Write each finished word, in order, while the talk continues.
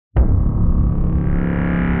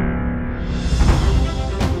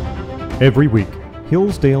Every week,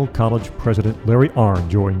 Hillsdale College President Larry Arnn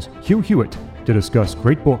joins Hugh Hewitt to discuss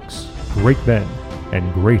great books, great men,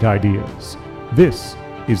 and great ideas. This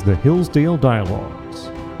is the Hillsdale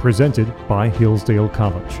Dialogues, presented by Hillsdale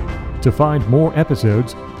College. To find more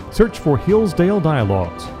episodes, search for Hillsdale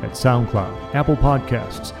Dialogues at SoundCloud, Apple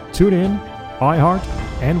Podcasts, TuneIn, iHeart,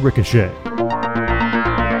 and Ricochet.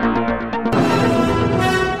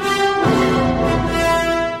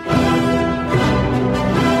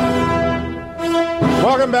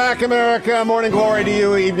 Welcome back, America. Morning glory to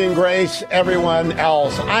you, evening grace, everyone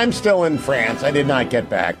else. I'm still in France. I did not get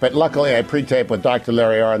back, but luckily I pre-taped with Dr.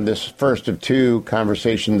 Larry Arnn this first of two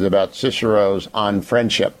conversations about Cicero's On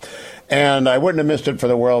Friendship. And I wouldn't have missed it for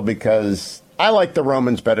the world because I like the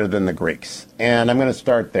Romans better than the Greeks. And I'm going to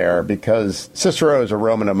start there because Cicero is a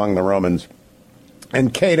Roman among the Romans.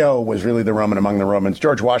 And Cato was really the Roman among the Romans.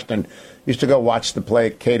 George Washington used to go watch the play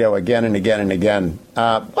Cato again and again and again.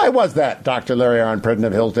 Why was that, Dr. Larry Arnn, president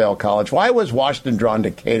of Hillsdale College? Why was Washington drawn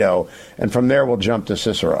to Cato? And from there, we'll jump to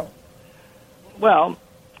Cicero. Well,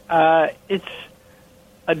 it's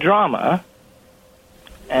a drama,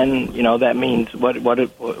 and you know that means what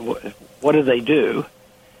do they do?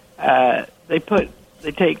 They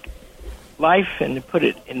take life and they put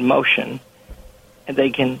it in motion, and they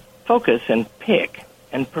can focus and pick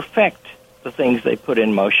and perfect the things they put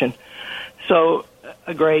in motion. So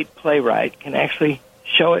a great playwright can actually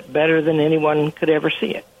show it better than anyone could ever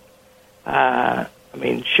see it. I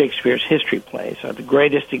mean, Shakespeare's history plays are the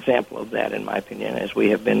greatest example of that, in my opinion, as we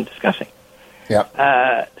have been discussing. Yep.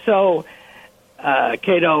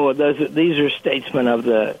 Cato, these are statesmen of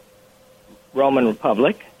the Roman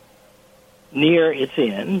Republic near its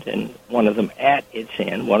end, and one of them at its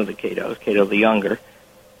end, one of the Catos, Cato the Younger,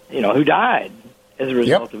 who died as a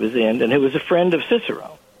result of his end, and who was a friend of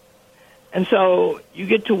Cicero. And so you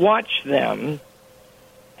get to watch them,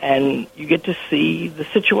 and you get to see the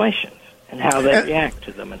situations and how they react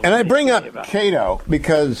to them. And I bring up Cato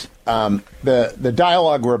because the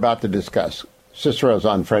dialogue we're about to discuss, Cicero's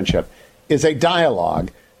On Friendship, is a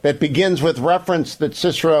dialogue that begins with reference that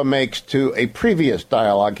Cicero makes to a previous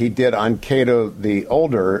dialogue he did on Cato the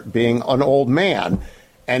Older being an old man.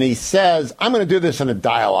 And he says, I'm going to do this in a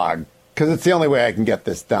dialogue because it's the only way I can get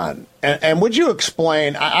this done. And would you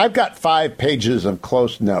explain, I've got 5 pages of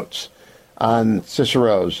close notes on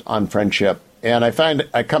Cicero's On Friendship. And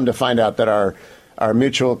I come to find out that our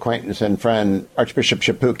mutual acquaintance and friend, Archbishop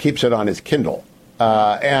Chaput, keeps it on his Kindle.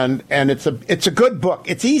 And it's a good book.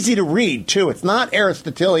 It's easy to read, too. It's not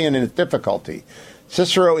Aristotelian in its difficulty.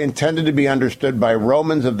 Cicero intended to be understood by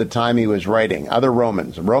Romans of the time he was writing, other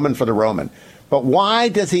Romans, a Roman for the Roman. But why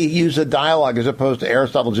does he use a dialogue as opposed to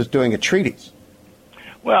Aristotle just doing a treatise?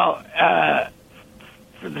 Well,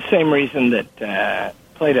 for the same reason that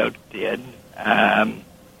Plato did.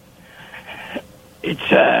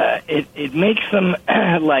 It makes them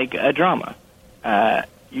like a drama.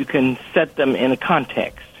 You can set them in a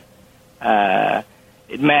context.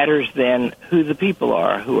 It matters then who the people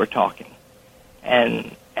are who are talking,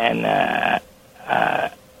 and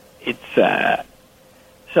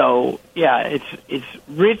it's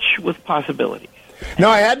rich with possibilities. No,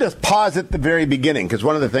 I had to pause at the very beginning because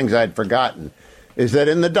one of the things I'd forgotten is that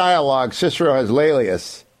in the dialogue, Cicero has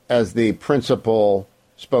Laelius as the principal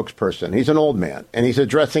spokesperson. He's an old man, and he's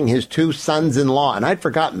addressing his 2 sons-in-law, and I'd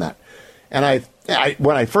forgotten that. And I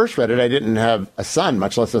when I first read it, I didn't have a son,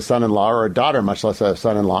 much less a son-in-law, or a daughter, much less a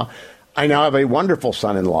son-in-law. I now have a wonderful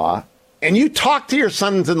son-in-law. And you talk to your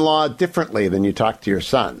sons-in-law differently than you talk to your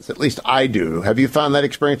sons. At least I do. Have you found that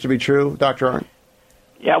experience to be true, Dr. Arnn?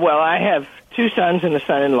 Yeah, well, I have 2 sons and a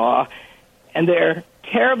son-in-law, and they're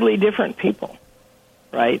terribly different people,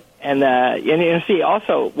 right? And see,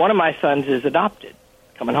 also, one of my sons is adopted,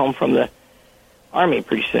 coming home from the Army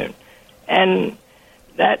pretty soon. And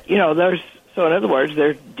that, so in other words,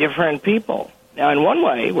 they're different people. Now, in one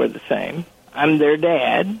way, we're the same. I'm their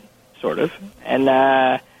dad, sort of, and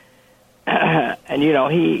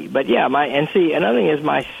another thing is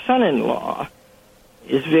my son-in-law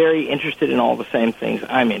is very interested in all the same things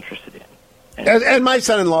I'm interested in. And my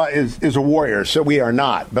son-in-law is a warrior, so we are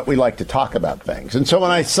not, but we like to talk about things. And so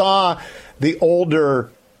when I saw the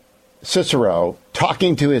older Cicero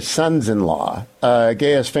talking to his sons-in-law,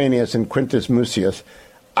 Gaius Fannius and Quintus Mucius,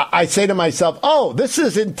 I say to myself, this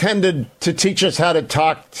is intended to teach us how to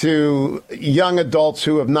talk to young adults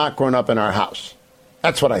who have not grown up in our house.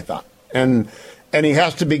 That's what I thought. And he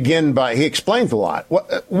has to begin by, he explains a lot.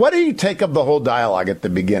 What do you take of the whole dialogue at the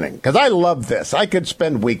beginning? Because I love this. I could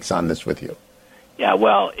spend weeks on this with you. Yeah,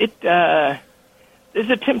 well, there's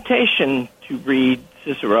a temptation to read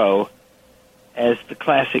Cicero as the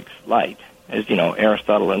classics light. as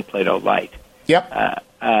Aristotle and Plato light. Yep.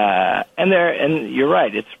 And you're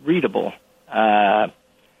right, it's readable.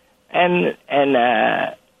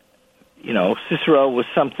 Cicero was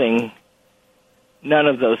something none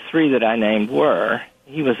of those three that I named were.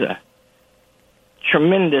 He was a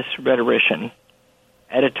tremendous rhetorician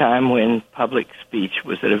at a time when public speech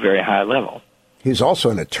was at a very high level. He's also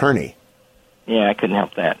an attorney. Yeah, I couldn't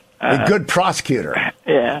help that. A good prosecutor.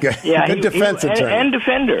 Yeah. Good defense attorney. And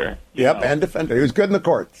defender. And defender. He was good in the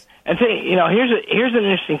courts. And here's an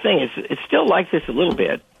interesting thing. It's still like this a little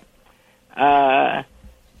bit.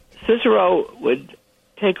 Cicero would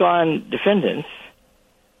take on defendants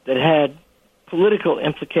that had political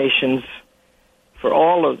implications for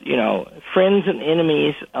all of, friends and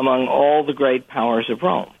enemies among all the great powers of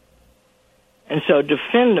Rome. And so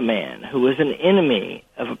defend a man who was an enemy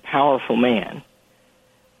of a powerful man,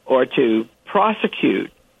 or to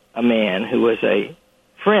prosecute a man who was a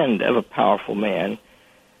friend of a powerful man,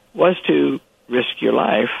 was to risk your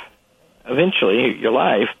life, eventually your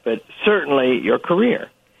life, but certainly your career.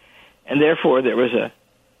 And therefore there was a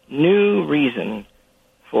new reason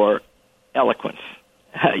for eloquence,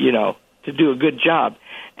 to do a good job.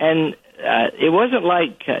 And it wasn't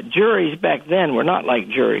like juries back then were not like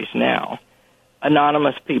juries now.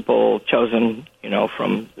 Anonymous people chosen,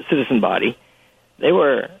 from the citizen body. They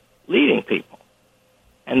were leading people.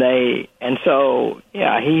 And so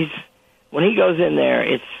when he goes in there,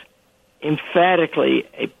 it's emphatically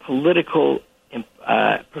a political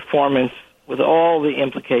performance with all the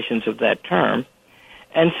implications of that term.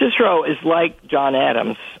 And Cicero is like John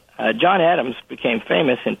Adams. John Adams became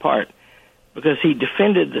famous in part because he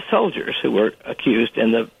defended the soldiers who were accused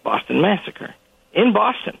in the Boston Massacre in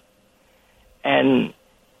Boston. And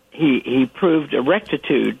he proved a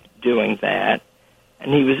rectitude doing that.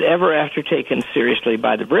 And he was ever after taken seriously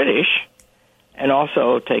by the British and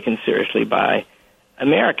also taken seriously by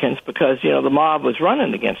Americans because, the mob was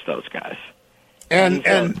running against those guys.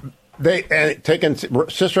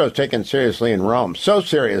 Cicero was taken seriously in Rome, so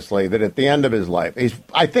seriously that at the end of his life, he's,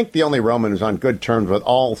 I think, the only Roman who's on good terms with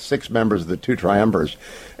all six members of the two triumvirs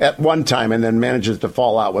at one time and then manages to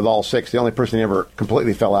fall out with all six. The only person he ever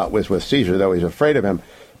completely fell out with Caesar, though he's afraid of him.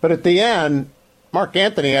 But at the end, Mark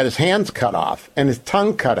Antony had his hands cut off and his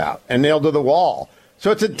tongue cut out and nailed to the wall. So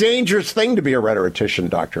it's a dangerous thing to be a rhetorician,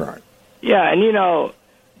 Dr. Arndt. Yeah, and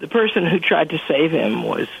the person who tried to save him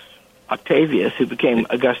was Octavius, who became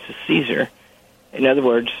Augustus Caesar. In other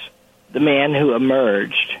words, the man who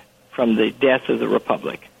emerged from the death of the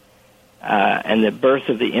Republic and the birth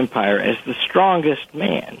of the empire as the strongest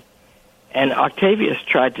man. And Octavius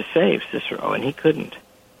tried to save Cicero, and he couldn't.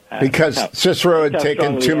 Because Cicero had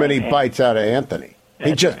taken too many bites out of Antony.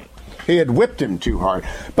 He had whipped him too hard.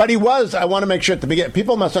 But he was, I want to make sure at the beginning,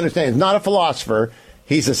 people must understand, he's not a philosopher,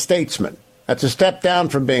 he's a statesman. That's a step down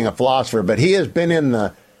from being a philosopher, but he has been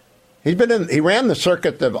he ran the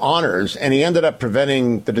circuit of honors, and he ended up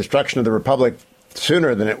preventing the destruction of the Republic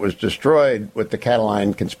sooner than it was destroyed with the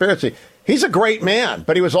Catiline conspiracy. He's a great man,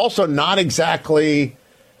 but he was also not exactly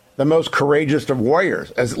the most courageous of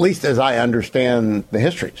warriors, at least as I understand the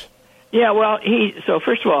histories. Yeah, well, so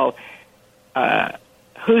first of all,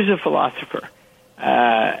 who's a philosopher?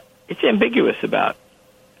 It's ambiguous about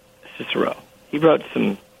Cicero. He wrote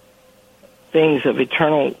some things of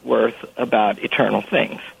eternal worth about eternal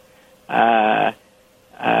things. But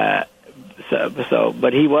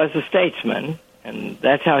he was a statesman, and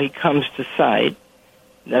that's how he comes to sight.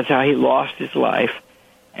 That's how he lost his life,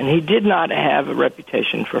 and he did not have a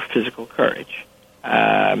reputation for physical courage.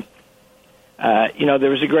 There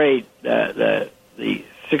was a great the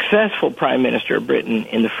successful prime minister of Britain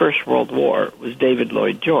in the First World War was David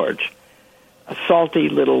Lloyd George, a salty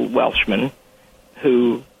little Welshman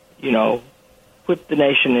who, whipped the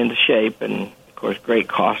nation into shape and, of course, great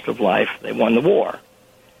cost of life. They won the war.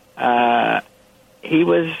 He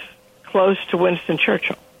was close to Winston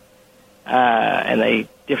Churchill, and they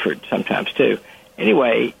differed sometimes, too.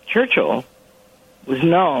 Anyway, Churchill was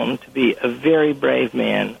known to be a very brave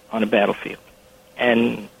man on a battlefield,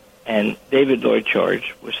 and David Lloyd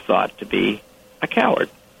George was thought to be a coward.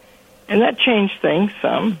 And that changed things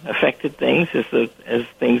some, affected things as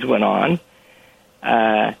things went on.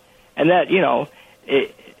 And that,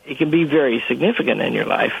 it can be very significant in your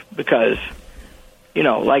life because,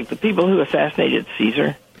 like the people who assassinated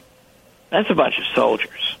Caesar, that's a bunch of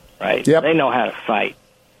soldiers, right? Yep. They know how to fight.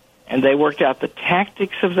 And they worked out the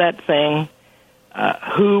tactics of that thing,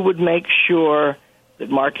 who would make sure that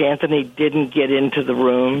Mark Antony didn't get into the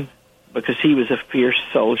room because he was a fierce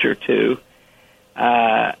soldier, too,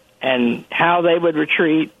 and how they would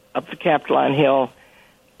retreat up the Capitoline Hill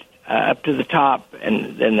up to the top,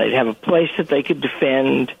 and then they'd have a place that they could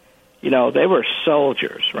defend. They were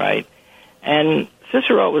soldiers, right? And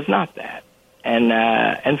Cicero was not that.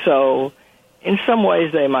 And so in some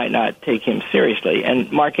ways they might not take him seriously.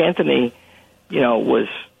 And Mark Antony, was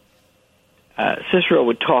Cicero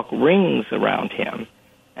would talk rings around him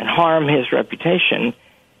and harm his reputation,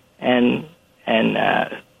 and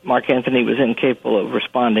Mark Antony was incapable of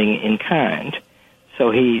responding in kind, so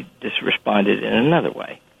he just responded in another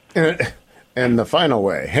way. And the final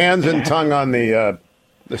way, hands and tongue on the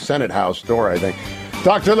Senate House door, I think.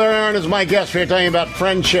 Dr. Larry Arnn is my guest. We're talking about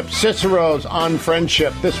friendship, Cicero's on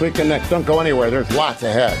friendship, this week and next. Don't go anywhere. There's lots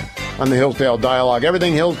ahead on the Hillsdale Dialogue.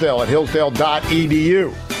 Everything Hillsdale at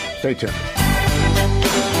hillsdale.edu. Stay tuned.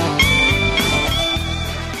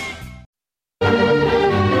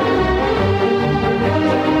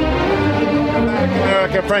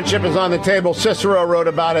 America, friendship is on the table. Cicero wrote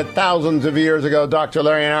about it thousands of years ago. Dr.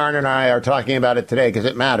 Larry Arnn and I are talking about it today because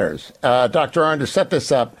it matters. Dr. Arnn, to set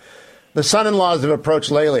this up, the son-in-laws have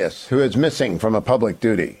approached Laelius, who is missing from a public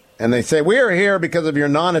duty. And they say, we are here because of your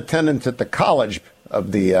non-attendance at the college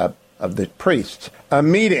of the priests. A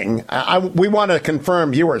meeting. We want to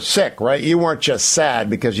confirm you were sick, right? You weren't just sad,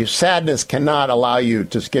 because your sadness cannot allow you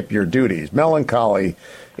to skip your duties. Melancholy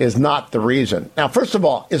is not the reason. Now, first of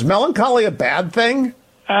all, is melancholy a bad thing?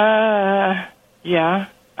 Yeah.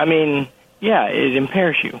 It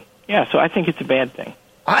impairs you. Yeah, so I think it's a bad thing.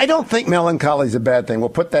 I don't think melancholy is a bad thing. We'll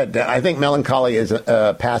put that down. I think melancholy is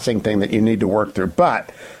a passing thing that you need to work through.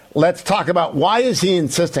 But let's talk about, why is he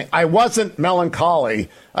insisting? I wasn't melancholy.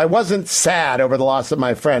 I wasn't sad over the loss of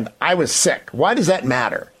my friend. I was sick. Why does that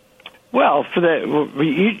matter? Well, by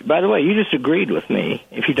the way, you just agreed with me,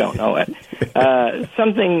 if you don't know it.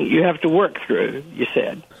 Something you have to work through, you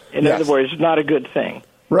said. In other words, not a good thing.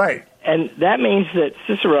 Right. And that means that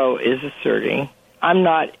Cicero is asserting, I'm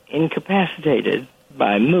not incapacitated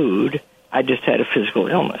by mood, I just had a physical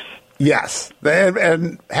illness. Yes,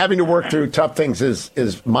 and having to work through tough things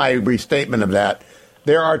is my restatement of that.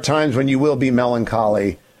 There are times when you will be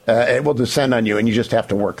melancholy, it will descend on you, and you just have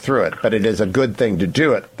to work through it. But it is a good thing to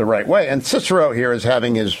do it the right way. And Cicero here is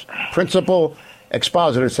having his principal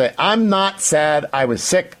expositor say, I'm not sad, I was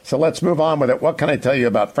sick, so let's move on with it. What can I tell you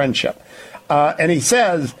about friendship? And he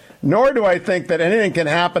says, nor do I think that anything can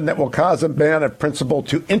happen that will cause a man of principle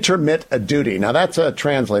to intermit a duty. Now, that's a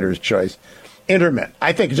translator's choice. Intermit.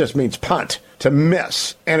 I think it just means punt, to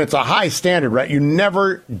miss. And it's a high standard, right? You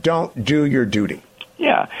never don't do your duty.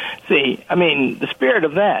 Yeah. See, the spirit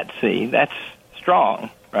of that, that's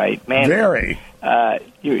strong, right? Man, very.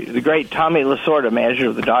 The great Tommy Lasorda, manager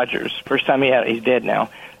of the Dodgers, he's dead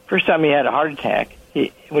now. First time he had a heart attack,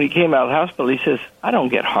 when he came out of the hospital, he says, I don't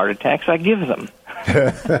get heart attacks, I give them.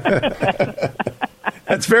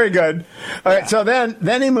 That's very good. All right, so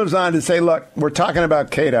then he moves on to say, look, we're talking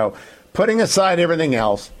about Cato, putting aside everything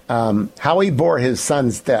else, how he bore his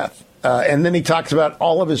son's death. And then he talks about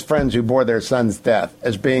all of his friends who bore their son's death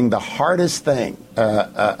as being the hardest thing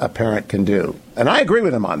a parent can do. And I agree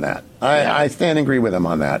with him on that. I stand and agree with him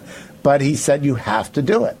on that. But he said you have to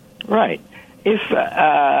do it. Right.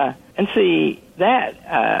 And see,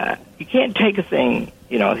 that you can't take a thing.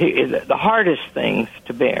 The hardest things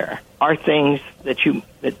to bear are things that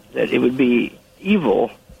it would be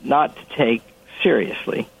evil not to take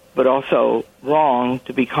seriously, but also wrong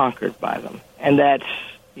to be conquered by them. And that's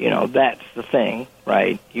the thing,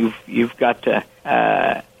 right? You've got to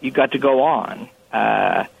go on.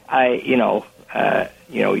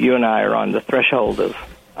 You and I are on the threshold of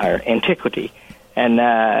our antiquity, and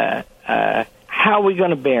how are we going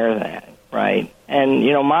to bear that, right? And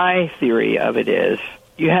my theory of it is,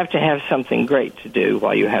 you have to have something great to do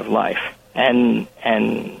while you have life, and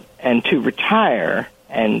to retire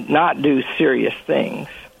and not do serious things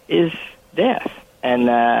is death. And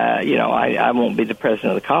I won't be the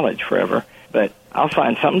president of the college forever, but I'll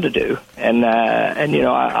find something to do, and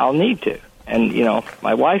I'll need to. And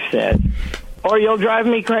my wife said, or you'll drive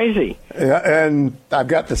me crazy. Yeah, and I've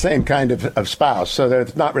got the same kind of spouse, so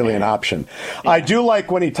that's not really an option. Yeah. I do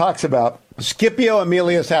like when he talks about Scipio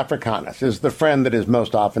Aemilius Africanus is the friend that is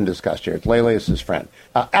most often discussed here. It's Laelius' friend.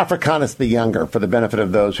 Africanus the younger, for the benefit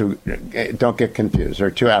of those who don't get confused. There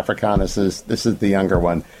are two Africanuses. This is the younger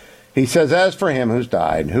one. He says, as for him who's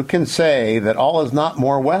died, who can say that all is not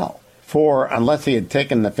more well? For unless he had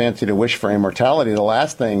taken the fancy to wish for immortality, the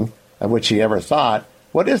last thing of which he ever thought,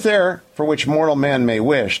 what is there for which mortal man may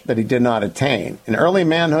wish that he did not attain? In early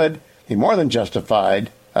manhood, he more than justified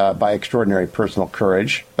by extraordinary personal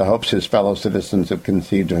courage the hopes his fellow citizens have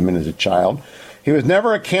conceived of him as a child. He was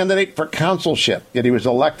never a candidate for consulship, yet he was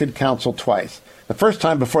elected consul twice. The first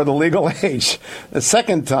time before the legal age. The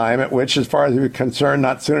second time at which, as far as he was concerned,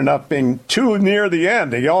 not soon enough being too near the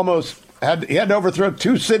end. He had to overthrow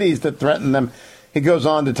 2 cities that threatened them. He goes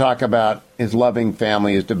on to talk about his loving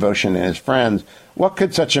family, his devotion, and his friends. What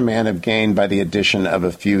could such a man have gained by the addition of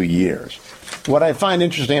a few years? What I find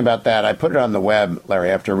interesting about that, I put it on the web,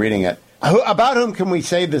 Larry, after reading it. About whom can we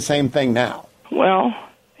say the same thing now? Well,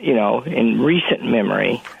 in recent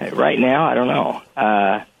memory, right now, I don't know.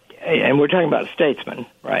 And we're talking about statesmen,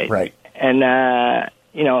 right? Right. And,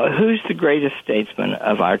 who's the greatest statesman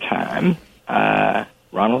of our time?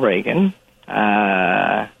 Ronald Reagan.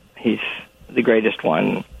 He's the greatest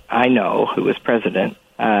one I know who was president.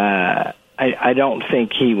 I don't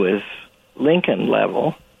think he was Lincoln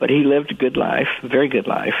level, but he lived a good life, very good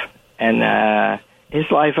life. And his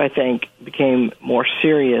life, I think, became more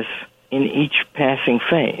serious in each passing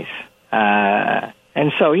phase.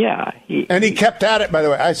 And so, yeah. He kept at it, by the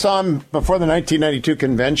way. I saw him before the 1992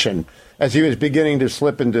 convention as he was beginning to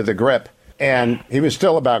slip into the grip. And he was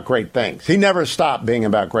still about great things. He never stopped being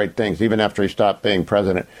about great things, even after he stopped being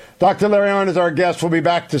president. Dr. Larry Arnn is our guest. We'll be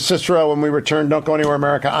back to Cicero when we return. Don't go anywhere,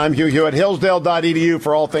 America. I'm Hugh Hewitt, Hillsdale.edu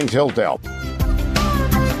for all things Hillsdale.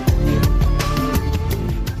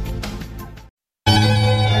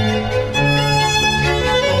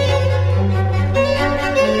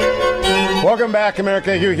 Welcome back,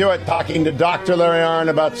 America. Hugh Hewitt talking to Dr. Larry Arnn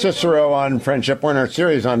about Cicero on friendship. We're in our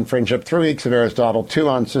series on friendship, 3 weeks of Aristotle, 2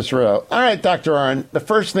 on Cicero. All right, Dr. Arnn, the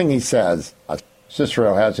first thing he says,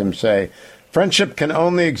 Cicero has him say, friendship can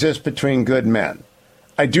only exist between good men.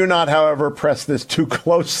 I do not, however, press this too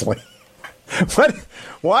closely.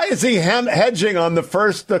 Why is he hedging on the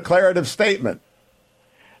first declarative statement?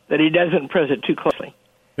 That he doesn't press it too closely.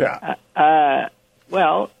 Yeah.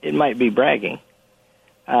 Well, it might be bragging.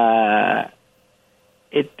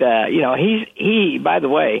 He, by the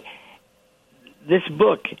way, this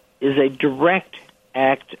book is a direct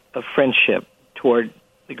act of friendship toward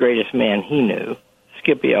the greatest man he knew,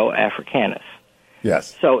 Scipio Africanus.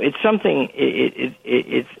 Yes. So it's something,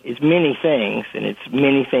 it's many things, and it's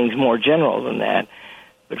many things more general than that.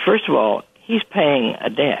 But first of all, he's paying a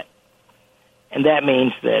debt. And that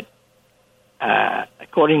means that,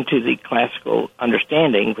 according to the classical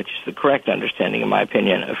understanding, which is the correct understanding, in my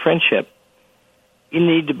opinion, of friendship, you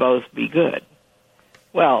need to both be good.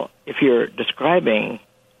 Well, if you're describing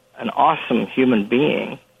an awesome human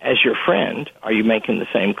being as your friend, are you making the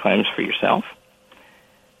same claims for yourself?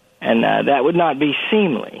 And that would not be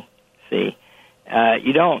seemly. See,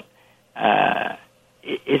 you don't.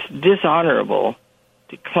 It's dishonorable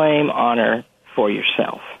to claim honor for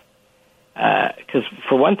yourself, because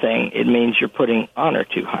for one thing, it means you're putting honor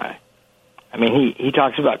too high. I mean, he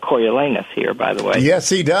talks about Coriolanus here, by the way. Yes,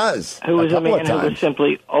 he does. Who was a man who was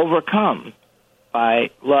simply overcome by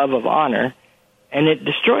love of honor, and it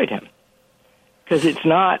destroyed him. Because it's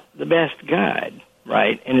not the best guide,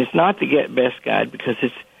 right? And it's not the best guide because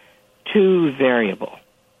it's too variable,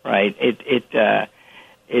 right?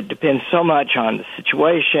 It depends so much on the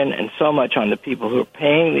situation and so much on the people who are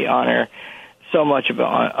paying the honor, so much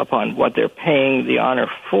upon what they're paying the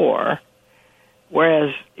honor for.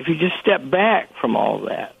 Whereas if you just step back from all of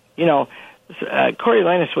that,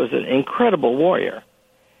 Coriolanus was an incredible warrior,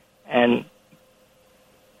 and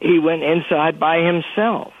he went inside by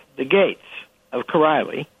himself, the gates of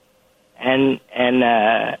Corylli, and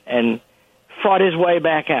fought his way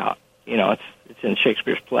back out. It's in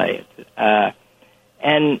Shakespeare's play,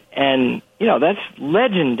 and that's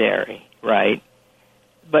legendary, right?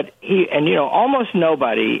 But almost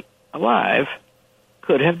nobody alive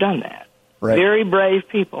could have done that. Right. Very brave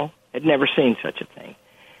people had never seen such a thing.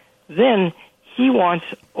 Then he wants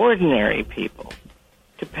ordinary people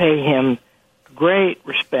to pay him great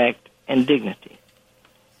respect and dignity.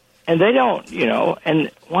 And they don't, and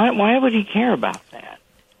why would he care about that?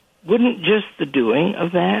 Wouldn't just the doing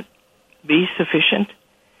of that be sufficient?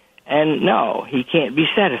 And no, he can't be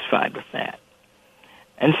satisfied with that.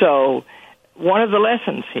 And so one of the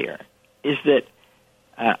lessons here is that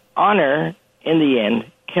honor, in the end,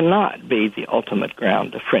 cannot be the ultimate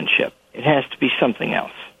ground of friendship. It has to be something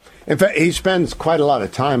else. In fact, he spends quite a lot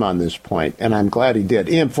of time on this point, and I'm glad he did.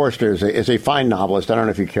 Ian Forster is a fine novelist. I don't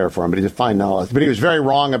know if you care for him, but he's a fine novelist. But he was very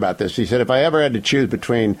wrong about this. He said, if I ever had to choose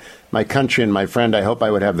between my country and my friend, I hope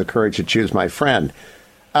I would have the courage to choose my friend.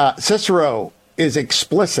 Cicero is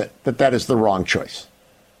explicit that is the wrong choice.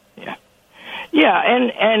 Yeah. Yeah,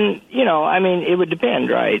 and it would depend,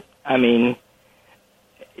 right? I mean,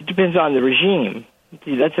 it depends on the regime.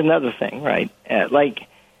 See, that's another thing, right? In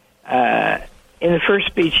the first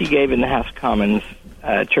speech he gave in the House of Commons,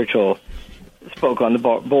 Churchill spoke on the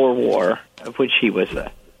Boer War, of which he was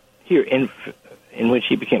in which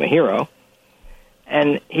he became a hero.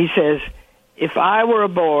 And he says, if I were a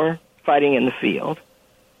boar fighting in the field,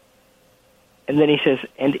 and then he says,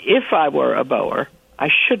 and if I were a boer, I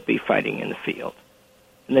should be fighting in the field.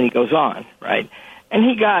 And then he goes on, right? And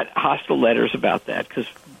he got hostile letters about that because,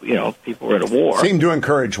 people were at a war. Seemed to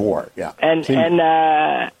encourage war, yeah. Or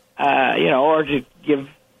to give,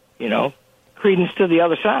 credence to the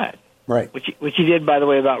other side. Right. Which he did, by the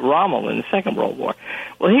way, about Rommel in the Second World War.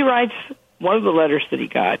 Well, he writes one of the letters that he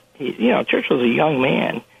got. Churchill's a young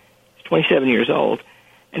man. He's 27 years old.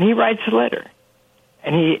 And he writes a letter.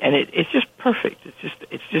 It's just perfect.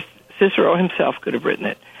 It's just Cicero himself could have written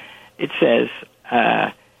it. It says,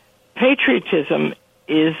 patriotism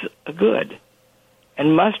is a good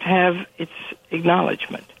and must have its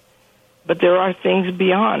acknowledgement. But there are things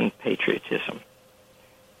beyond patriotism,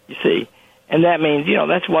 you see. And that means,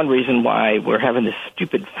 that's one reason why we're having this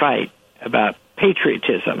stupid fight about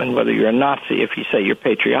patriotism and whether you're a Nazi if you say you're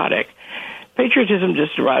patriotic. Patriotism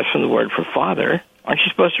just derives from the word for father. Aren't you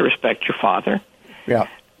supposed to respect your father? Yeah.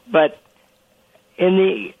 But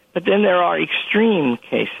then there are extreme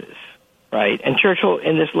cases, right? And Churchill,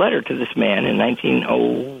 in this letter to this man in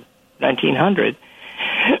 1900,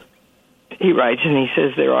 he writes and he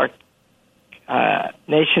says there are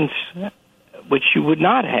nations which you would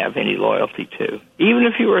not have any loyalty to, even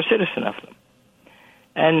if you were a citizen of them.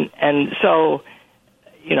 And so,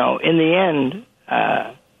 in the end,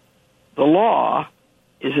 the law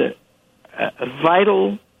is a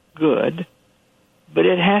vital good, but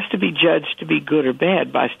it has to be judged to be good or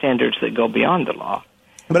bad by standards that go beyond the law.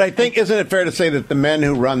 But I think, isn't it fair to say that the men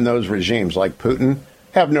who run those regimes, like Putin,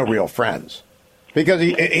 have no real friends? Because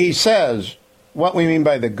he says what we mean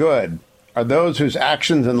by the good are those whose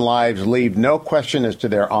actions and lives leave no question as to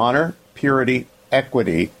their honor, purity,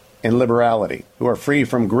 equity, and liberality, who are free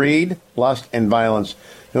from greed, lust, and violence,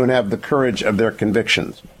 who have the courage of their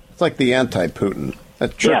convictions. It's like the anti-Putin.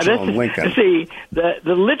 That's Churchill and Lincoln. See, the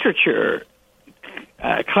literature,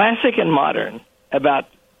 classic and modern, about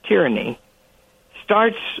tyranny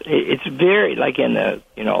starts. It's very like in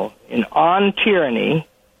On Tyranny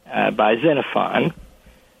by Xenophon.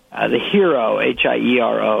 The hero,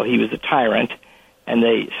 Hiero, he was a tyrant, and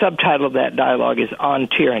the subtitle of that dialogue is On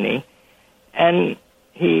Tyranny. And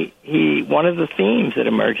he one of the themes that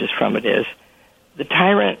emerges from it is the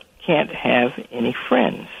tyrant can't have any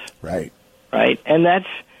friends. Right. Right? And that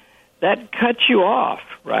cuts you off,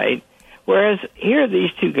 right? Whereas here are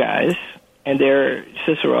these two guys, and they're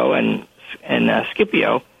Cicero and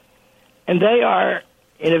Scipio, and they are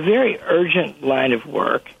in a very urgent line of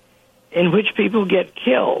work in which people get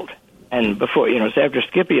killed. And before, it's after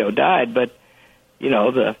Scipio died, but,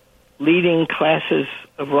 the leading classes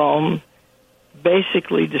of Rome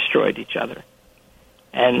basically destroyed each other.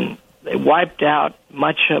 And they wiped out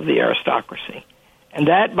much of the aristocracy. And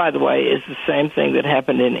that, by the way, is the same thing that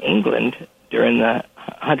happened in England during the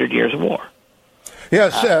 100 Years of War.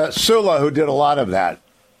 Yes, Sulla, who did a lot of that,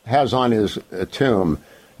 has on his tomb,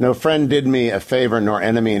 "No friend did me a favor, nor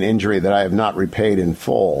enemy an injury that I have not repaid in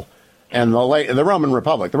full." And the Roman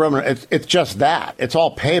Republic, it's just that. It's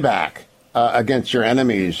all payback against your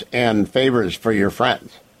enemies and favors for your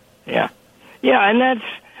friends. Yeah. Yeah, and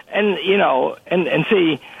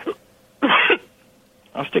see,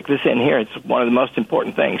 I'll stick this in here. It's one of the most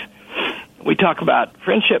important things. We talk about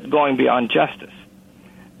friendship going beyond justice.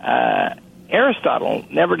 Aristotle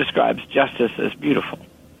never describes justice as beautiful.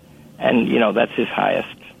 And, that's his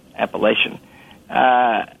highest appellation.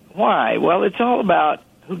 Why? Well, it's all about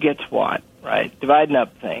who gets what, right? Dividing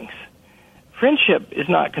up things. Friendship is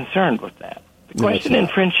not concerned with that. The question in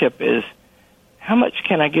friendship is, how much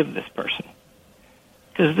can I give this person?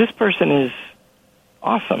 Because this person is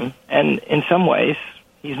awesome, and in some ways,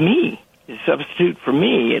 he's me. He's a substitute for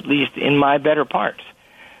me, at least in my better parts.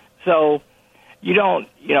 So you don't,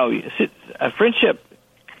 a friendship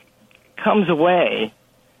comes away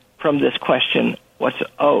from this question, what's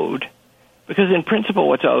owed? Because in principle,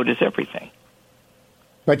 what's owed is everything.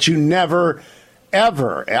 But you never,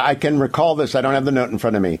 ever, I can recall this, I don't have the note in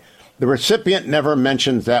front of me, the recipient never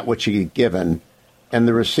mentions that which he's given, and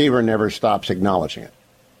the receiver never stops acknowledging it.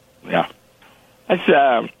 Yeah. That's,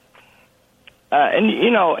 and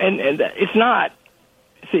it's not,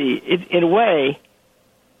 in a way,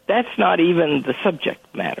 that's not even the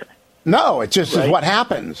subject matter. No, it just is what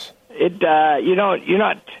happens. You're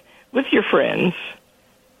not, with your friends,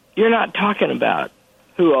 you're not talking about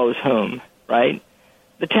who owes whom, right?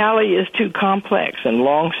 The tally is too complex and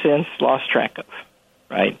long since lost track of,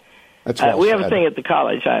 right? That's well we have said. a thing at the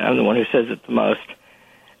college, I'm the one who says it the most.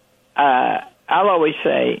 I'll always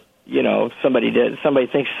say, somebody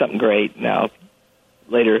thinks something great, now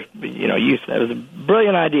later, you said, that was a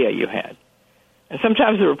brilliant idea you had. And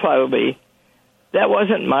sometimes the reply will be, that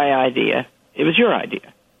wasn't my idea, it was your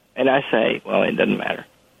idea. And I say, well, it doesn't matter,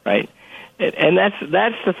 right? And that's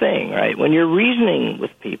the thing, right? When you're reasoning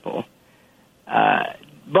with people,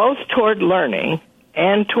 both toward learning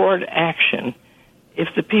and toward action, if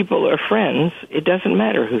the people are friends, it doesn't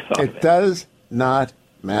matter who thought of it. It does not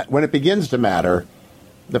matter. When it begins to matter,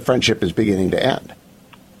 the friendship is beginning to end.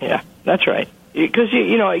 Yeah, that's right. Because,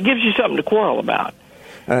 it gives you something to quarrel about.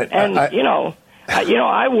 I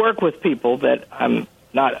work with people that I'm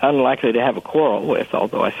not unlikely to have a quarrel with,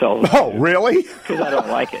 although I seldom. Oh, really? Because I don't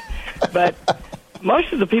like it. But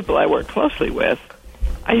most of the people I work closely with,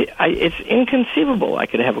 it's inconceivable I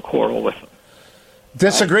could have a quarrel with them.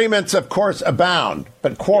 Disagreements, of course, abound,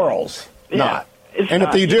 but quarrels, not. And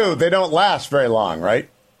if you do, they don't last very long, right?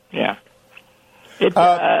 Yeah. You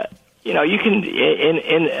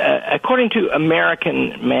can, according to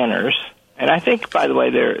American manners, and I think, by the way,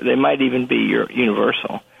 they might even be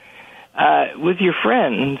universal. With your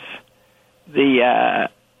friends, the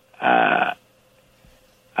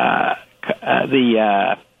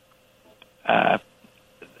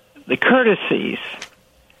courtesies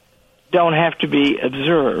don't have to be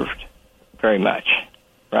observed very much,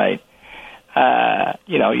 right? They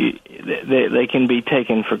can be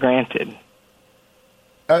taken for granted.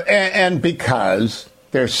 And because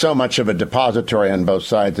there's so much of a depository on both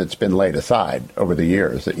sides that's been laid aside over the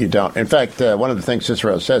years that you don't. In fact, one of the things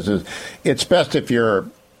Cicero says is it's best if you're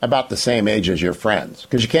about the same age as your friends,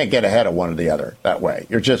 because you can't get ahead of one or the other that way.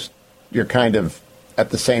 You're kind of at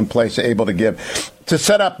the same place, able to give. To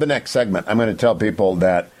set up the next segment, I'm going to tell people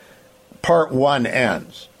that part one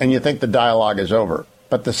ends, and you think the dialogue is over.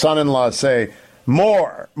 But the son-in-laws say,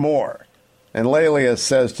 more. And Laelius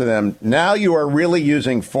says to them, now you are really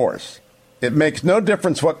using force. It makes no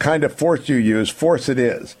difference what kind of force you use, force it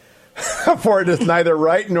is. For it is neither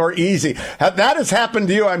right nor easy. That has happened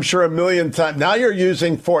to you, I'm sure, a million times. Now you're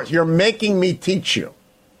using force. You're making me teach you.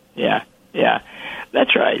 Yeah,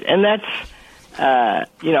 that's right. And that's,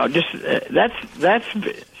 that's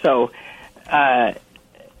so,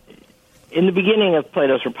 in the beginning of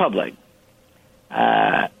Plato's Republic,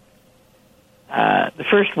 the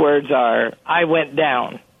first words are, I went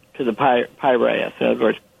down to the Piraeus. In other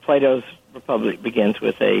words, Plato's Republic begins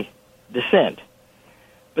with a descent.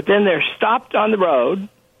 But then they're stopped on the road.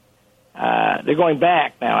 They're going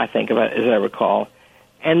back now, I think, as I recall.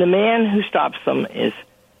 And the man who stops them is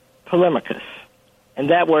Polemachus. And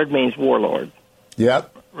that word means warlord.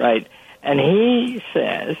 Yep. Right. And he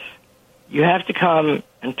says, you have to come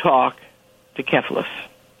and talk to Cephalus.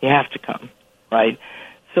 You have to come. Right?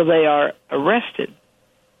 So they are arrested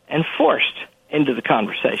and forced into the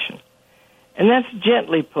conversation. And that's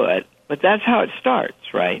gently put, but that's how it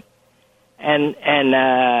starts, right? And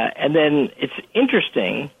then it's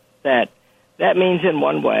interesting that means in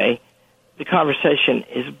one way the conversation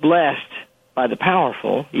is blessed by the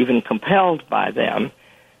powerful, even compelled by them,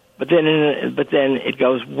 but then it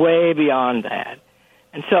goes way beyond that.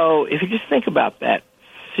 And so if you just think about that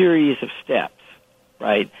series of steps,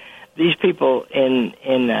 right? These people in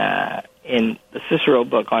the Cicero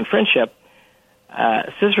book on friendship,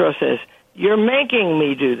 Cicero says, you're making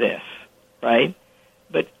me do this, right?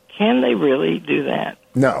 But can they really do that?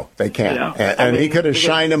 No, they can't. And he could have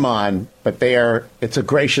shined them on, but it's a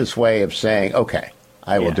gracious way of saying, okay,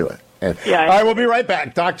 I will do it. And I will be right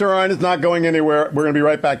back. Dr. Ryan is not going anywhere. We're going to be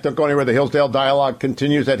right back. Don't go anywhere. The Hillsdale Dialogue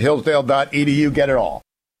continues at hillsdale.edu. Get it all.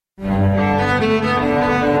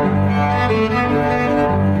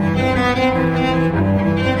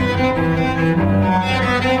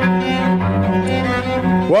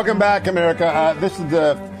 Welcome back, America. This is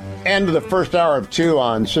the end of the first hour of 2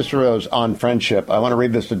 on Cicero's On Friendship. I want to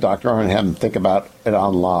read this to Dr. Arn and have him think about it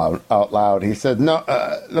out loud. He said,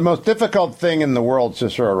 the most difficult thing in the world,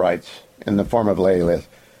 Cicero writes, in the form of Laelius,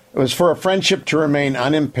 was for a friendship to remain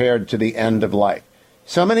unimpaired to the end of life.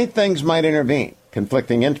 So many things might intervene,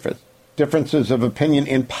 conflicting interests, differences of opinion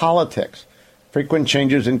in politics, frequent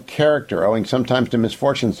changes in character, owing sometimes to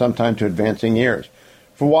misfortune, sometimes to advancing years.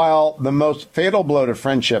 For while the most fatal blow to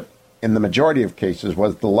friendship in the majority of cases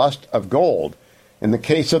was the lust of gold, in the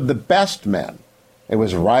case of the best men, it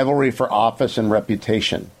was rivalry for office and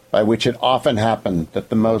reputation, by which it often happened that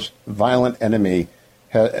the most violent enmity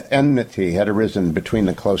had arisen between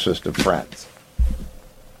the closest of friends.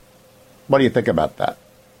 What do you think about that?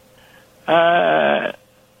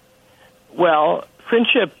 Well,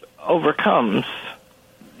 friendship overcomes,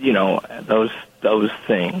 those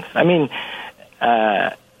things. I mean,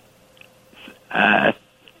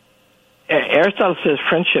 Aristotle says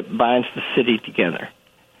friendship binds the city together,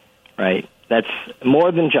 right? That's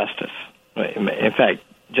more than justice. In fact,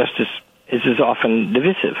 justice is as often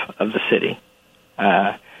divisive of the city.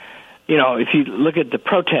 If you look at the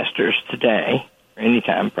protesters today, or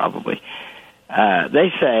anytime probably,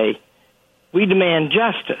 they say, we demand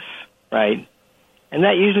justice, right? And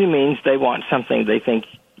that usually means they want something they think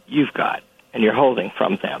you've got and you're holding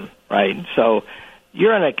from them, right? So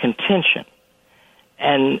you're in a contention.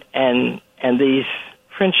 And these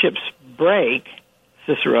friendships break,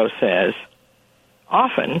 Cicero says,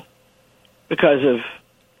 often because of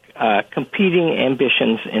competing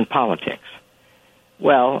ambitions in politics.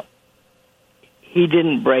 Well, he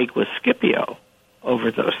didn't break with Scipio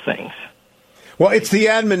over those things. Well, it's the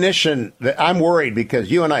admonition that I'm worried because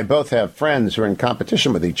you and I both have friends who are in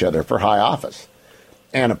competition with each other for high office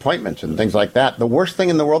and appointments and things like that. The worst thing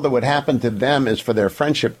in the world that would happen to them is for their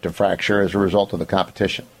friendship to fracture as a result of the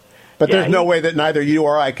competition. But there's no way that neither you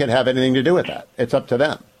or I could have anything to do with that. It's up to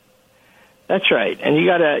them. That's right. And you've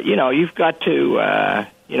got to,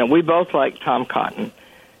 we both like Tom Cotton.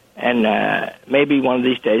 And maybe one of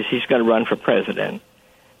these days he's going to run for president.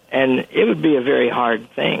 And it would be a very hard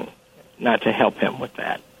thing not to help him with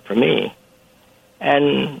that, for me.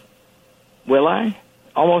 And will I?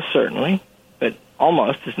 Almost certainly. But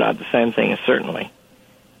almost is not the same thing as certainly.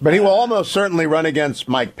 But he will almost certainly run against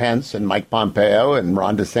Mike Pence and Mike Pompeo and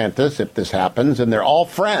Ron DeSantis if this happens, and they're all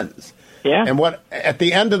friends. Yeah. And at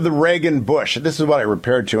the end of the Reagan-Bush, this is what I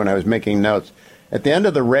repaired to when I was making notes, at the end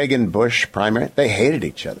of the Reagan-Bush primary, they hated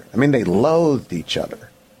each other. I mean, they loathed each other.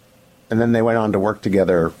 And then they went on to work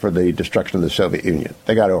together for the destruction of the Soviet Union.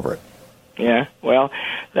 They got over it. Yeah, well,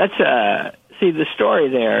 that's, the story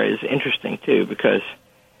there is interesting, too, because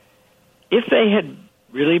if they had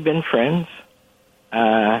really been friends,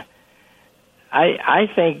 I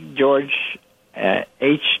think George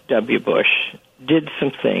H.W. Bush did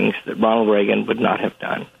some things that Ronald Reagan would not have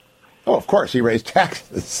done. Oh, of course, he raised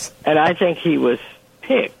taxes. And I think he was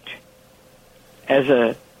picked as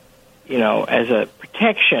a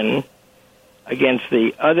protection against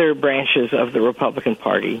the other branches of the Republican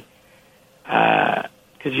Party,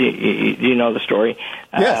 because you know the story.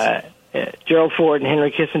 Yes. Gerald Ford and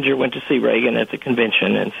Henry Kissinger went to see Reagan at the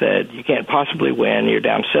convention and said, you can't possibly win. You're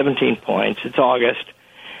down 17 points. It's August.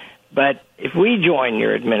 But if we join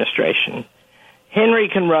your administration, Henry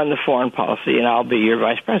can run the foreign policy and I'll be your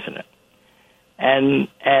vice president. And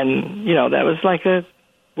that was like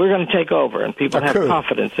we're going to take over and people have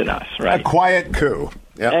confidence in us, right? A quiet coup.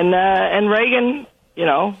 Yep. And Reagan,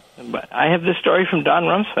 I have this story from Don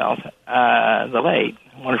Rumsfeld, the late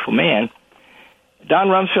wonderful man. Don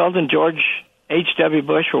Rumsfeld and George H.W.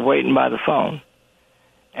 Bush were waiting by the phone.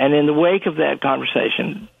 And in the wake of that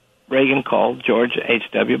conversation, Reagan called George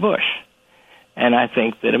H.W. Bush. And I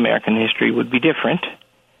think that American history would be different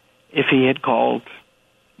if he had called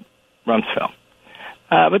Rumsfeld.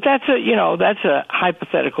 But that's a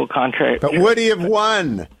hypothetical contract. But would he have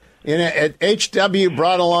won? H.W.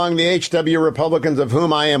 brought along the H.W. Republicans, of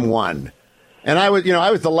whom I am one. And I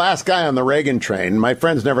was the last guy on the Reagan train. My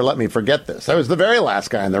friends never let me forget this. I was the very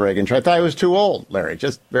last guy on the Reagan train. I thought I was too old, Larry,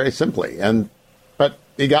 just very simply. But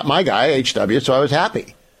he got my guy, H.W., so I was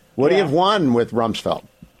happy. Would he have won with Rumsfeld?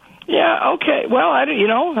 Yeah, okay. Well, I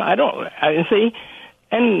see.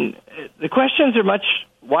 And the questions are much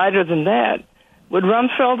wider than that. Would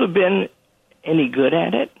Rumsfeld have been any good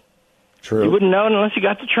at it? True. You wouldn't know unless you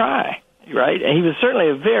got to try, right? And he was certainly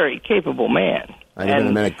a very capable man. I would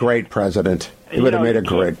have been a great president. He would have made a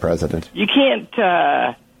great president. You can't,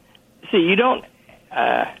 you don't,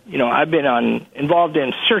 I've been involved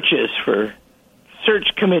in searches for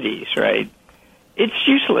search committees, right? It's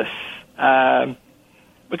useless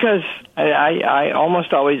because I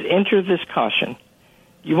almost always enter this caution.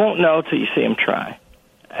 You won't know till you see him try.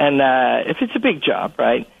 And if it's a big job,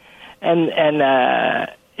 right? And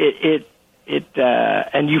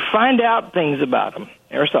you find out things about him.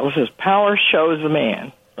 Aristotle says, power shows a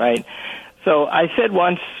man, right? So I said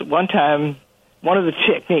one time, one of the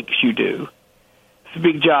techniques you do, it's a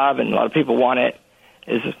big job and a lot of people want it,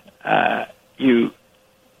 is you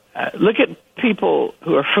look at people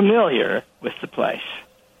who are familiar with the place.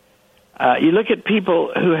 You look at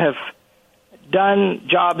people who have done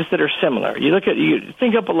jobs that are similar. You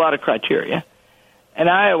think up a lot of criteria. And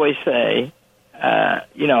I always say,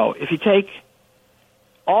 if you take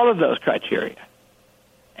all of those criteria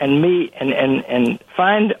and meet and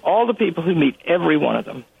find all the people who meet every one of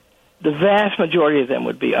them, the vast majority of them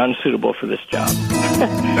would be unsuitable for this job.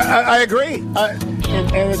 I agree.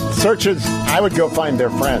 And searches, I would go find their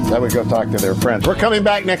friends. I would go talk to their friends. We're coming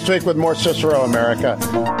back next week with more Cicero America.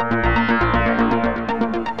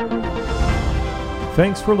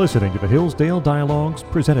 Thanks for listening to the Hillsdale Dialogues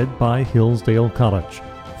presented by Hillsdale College.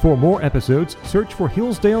 For more episodes, search for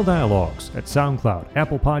Hillsdale Dialogues at SoundCloud,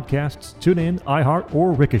 Apple Podcasts, TuneIn, iHeart,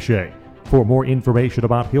 or Ricochet. For more information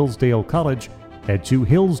about Hillsdale College, head to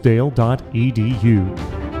hillsdale.edu.